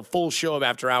 Tuesday, we'll have a full show of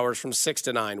after hours from 6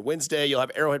 to 9. Wednesday, you'll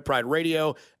have Arrowhead Pride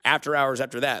Radio, after hours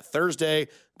after that. Thursday,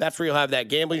 that's where you'll have that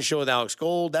gambling show with Alex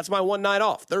Gold. That's my one night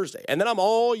off, Thursday. And then I'm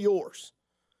all yours.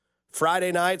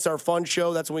 Friday night's our fun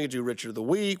show. That's when we do Richard of the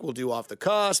Week. We'll do Off the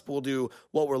Cusp. We'll do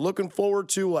what we're looking forward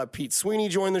to. We'll have Pete Sweeney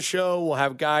join the show. We'll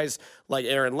have guys like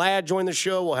Aaron Ladd join the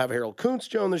show. We'll have Harold Kuntz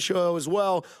join the show as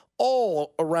well,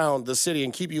 all around the city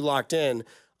and keep you locked in.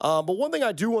 But one thing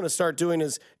I do want to start doing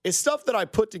is stuff that I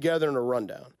put together in a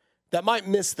rundown that might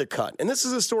miss the cut. And this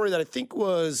is a story that I think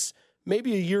was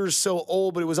maybe a year or so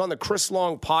old, but it was on the Chris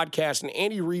Long podcast, and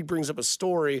Andy Reid brings up a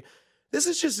story. This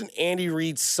is just an Andy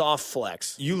Reid soft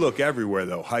flex. You look everywhere,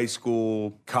 though. High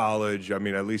school, college. I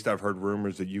mean, at least I've heard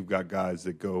rumors that you've got guys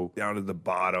that go down to the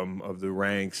bottom of the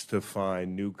ranks to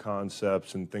find new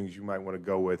concepts and things you might want to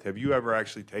go with. Have you ever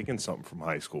actually taken something from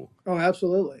high school? Oh,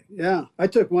 absolutely. Yeah. I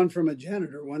took one from a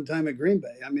janitor one time at Green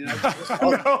Bay. I mean, no,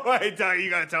 wait, you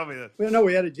got to tell me this. No,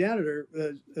 we had a janitor.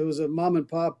 It was a mom and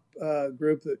pop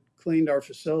group that cleaned our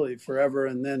facility forever,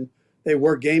 and then they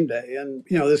worked game day. And,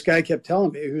 this guy kept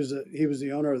telling me he was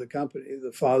the owner of the company,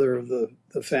 the father of the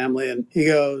family. And he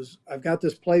goes, I've got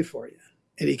this play for you.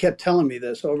 And he kept telling me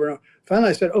this over and over. Finally,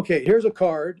 I said, okay, here's a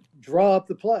card, draw up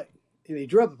the play. And he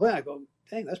drew up the play. I go,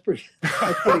 dang, that's pretty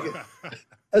good.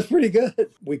 That's pretty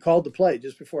good. We called the play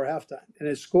just before halftime, and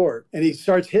it scored. And he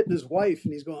starts hitting his wife,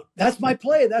 and he's going, that's my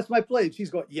play. That's my play. And she's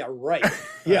going, yeah, right.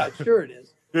 Yeah, sure it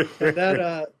is. And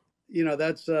that,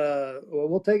 that's,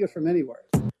 we'll take it from anywhere.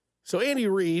 So Andy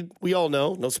Reid, we all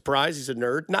know, no surprise, he's a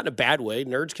nerd. Not in a bad way.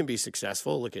 Nerds can be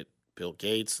successful. Look at Bill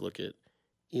Gates. Look at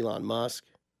Elon Musk.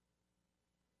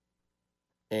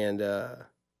 And they're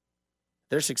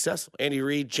successful. Andy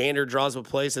Reid, janitor draws up a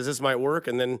play, says this might work,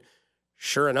 and then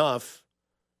sure enough,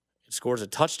 it scores a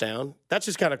touchdown. That's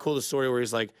just kind of cool, the story where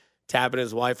he's like tapping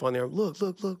his wife on there. Look.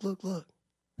 Told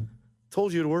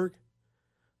you it'd work.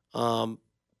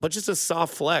 But just a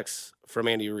soft flex from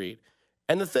Andy Reid.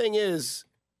 And the thing is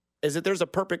that there's a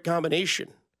perfect combination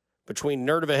between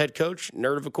nerd of a head coach,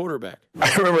 nerd of a quarterback.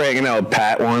 I remember hanging out with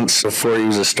Pat once before he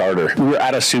was a starter. We were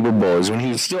at a Super Bowl. It was when he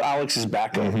was still Alex's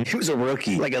backup. Mm-hmm. He was a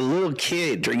rookie, like a little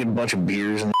kid drinking a bunch of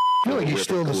beers. And I feel like he's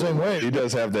still the same way. He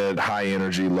does have that high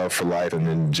energy, love for life, and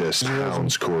then just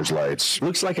hounds Coors Lights.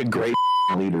 Looks like a great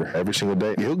leader every single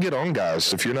day. He'll get on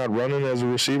guys. If you're not running as a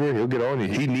receiver, he'll get on you.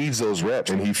 He needs those reps,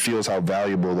 and he feels how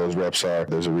valuable those reps are.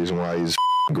 There's a reason why he's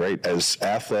great. As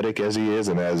athletic as he is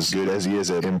and as good as he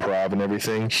is at improv and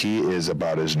everything, he is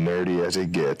about as nerdy as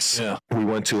it gets. Yeah. We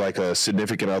went to like a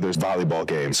significant other's volleyball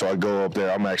game. So I go up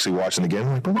there. I'm actually watching the game.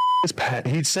 I'm like, what is Pat?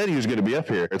 He said he was going to be up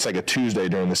here. It's like a Tuesday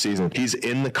during the season. He's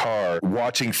in the car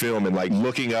watching film and like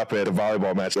looking up at a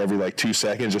volleyball match every like 2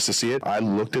 seconds just to see it. I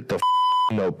looked at the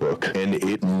notebook, and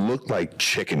it looked like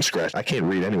chicken scratch. I can't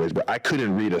read anyways, but I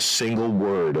couldn't read a single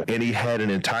word. And he had an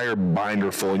entire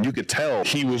binder full, and you could tell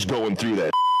he was going through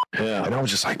that. Yeah. And I was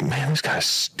just like, man, this guy's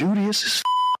studious as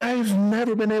I've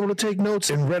never been able to take notes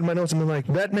and read my notes and been like,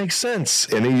 that makes sense.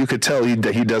 And then you could tell he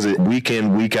does it week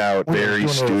in, week out, very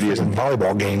studious. In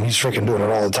volleyball game, he's freaking doing it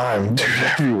all the time. Dude,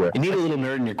 everywhere. You need a little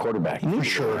nerd in your quarterback. For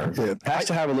sure. Yeah. Has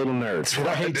to have a little nerd.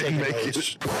 I hate taking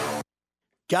notes.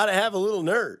 Got to have a little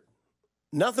nerd.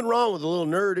 Nothing wrong with a little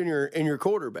nerd in your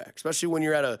quarterback, especially when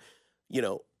you're at a,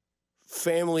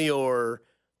 family or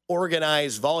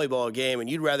organized volleyball game and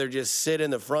you'd rather just sit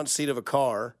in the front seat of a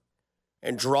car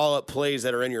and draw up plays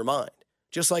that are in your mind.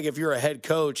 Just like if you're a head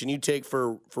coach and you take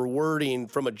for wording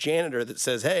from a janitor that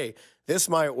says, hey, this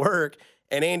might work,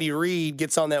 and Andy Reid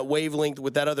gets on that wavelength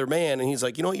with that other man, and he's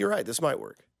like, you know what, you're right, this might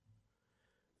work.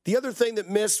 The other thing that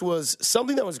missed was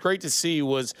something that was great to see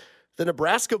was the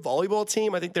Nebraska volleyball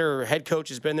team. I think their head coach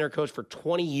has been their coach for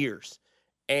 20 years,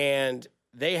 and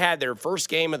they had their first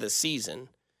game of the season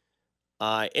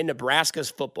in Nebraska's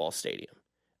football stadium.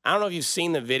 I don't know if you've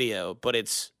seen the video, but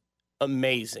it's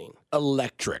amazing.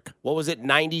 Electric. What was it?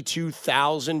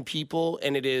 92,000 people,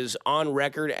 and it is on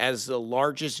record as the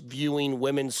largest viewing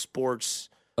women's sports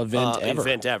event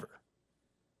ever.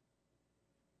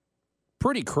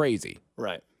 Pretty crazy.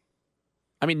 Right.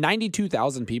 I mean,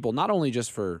 92,000 people, not only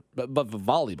just but for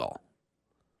volleyball.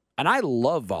 And I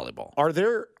love volleyball. Are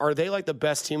they like the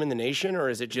best team in the nation, or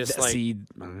is it just like?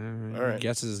 Right.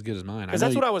 Guess is as good as mine. Because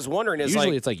that's what I was wondering. Is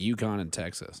usually it's like UConn and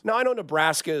Texas. No, I know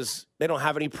Nebraska's. They don't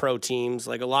have any pro teams.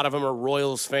 Like a lot of them are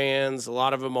Royals fans. A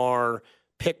lot of them are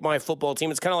pick my football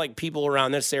team. It's kind of like people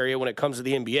around this area when it comes to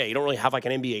the NBA. You don't really have like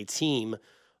an NBA team.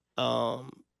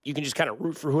 You can just kind of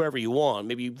root for whoever you want.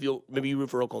 Maybe you root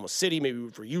for Oklahoma City. Maybe you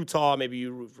root for Utah. Maybe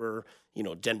you root for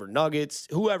Denver Nuggets.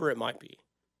 Whoever it might be.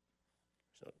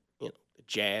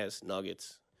 Jazz,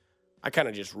 Nuggets. I kind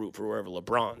of just root for wherever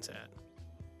LeBron's at.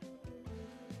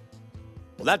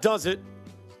 Well, that does it.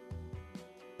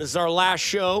 This is our last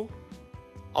show.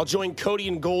 I'll join Cody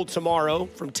and Gold tomorrow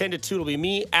from 10 to 2. It'll be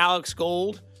me, Alex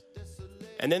Gold.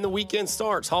 And then the weekend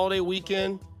starts, holiday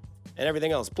weekend and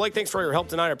everything else. Blake, thanks for your help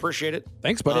tonight. I appreciate it.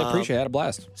 Thanks, buddy. I appreciate it. I had a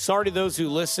blast. Sorry to those who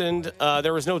listened.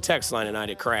 There was no text line tonight.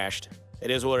 It crashed. It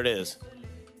is what it is.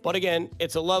 But again,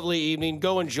 it's a lovely evening.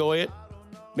 Go enjoy it.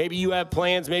 Maybe you have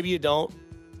plans, maybe you don't.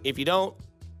 If you don't,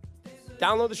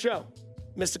 download the show.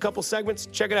 Missed a couple segments?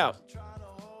 Check it out.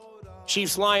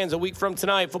 Chiefs Lions a week from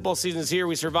tonight. Football season's here.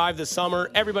 We survived the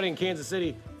summer. Everybody in Kansas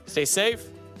City, stay safe,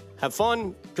 have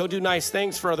fun, go do nice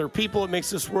things for other people. It makes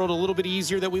this world a little bit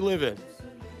easier that we live in.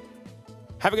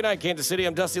 Have a good night, Kansas City.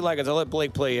 I'm Dusty Likens. I'll let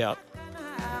Blake play you out.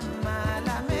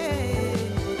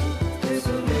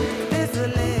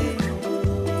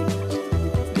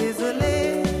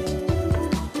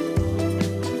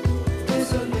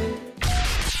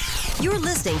 You're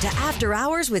listening to After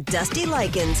Hours with Dusty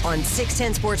Likens on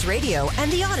 610 Sports Radio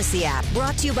and the Odyssey app.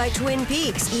 Brought to you by Twin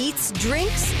Peaks. Eats,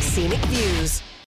 drinks, scenic views.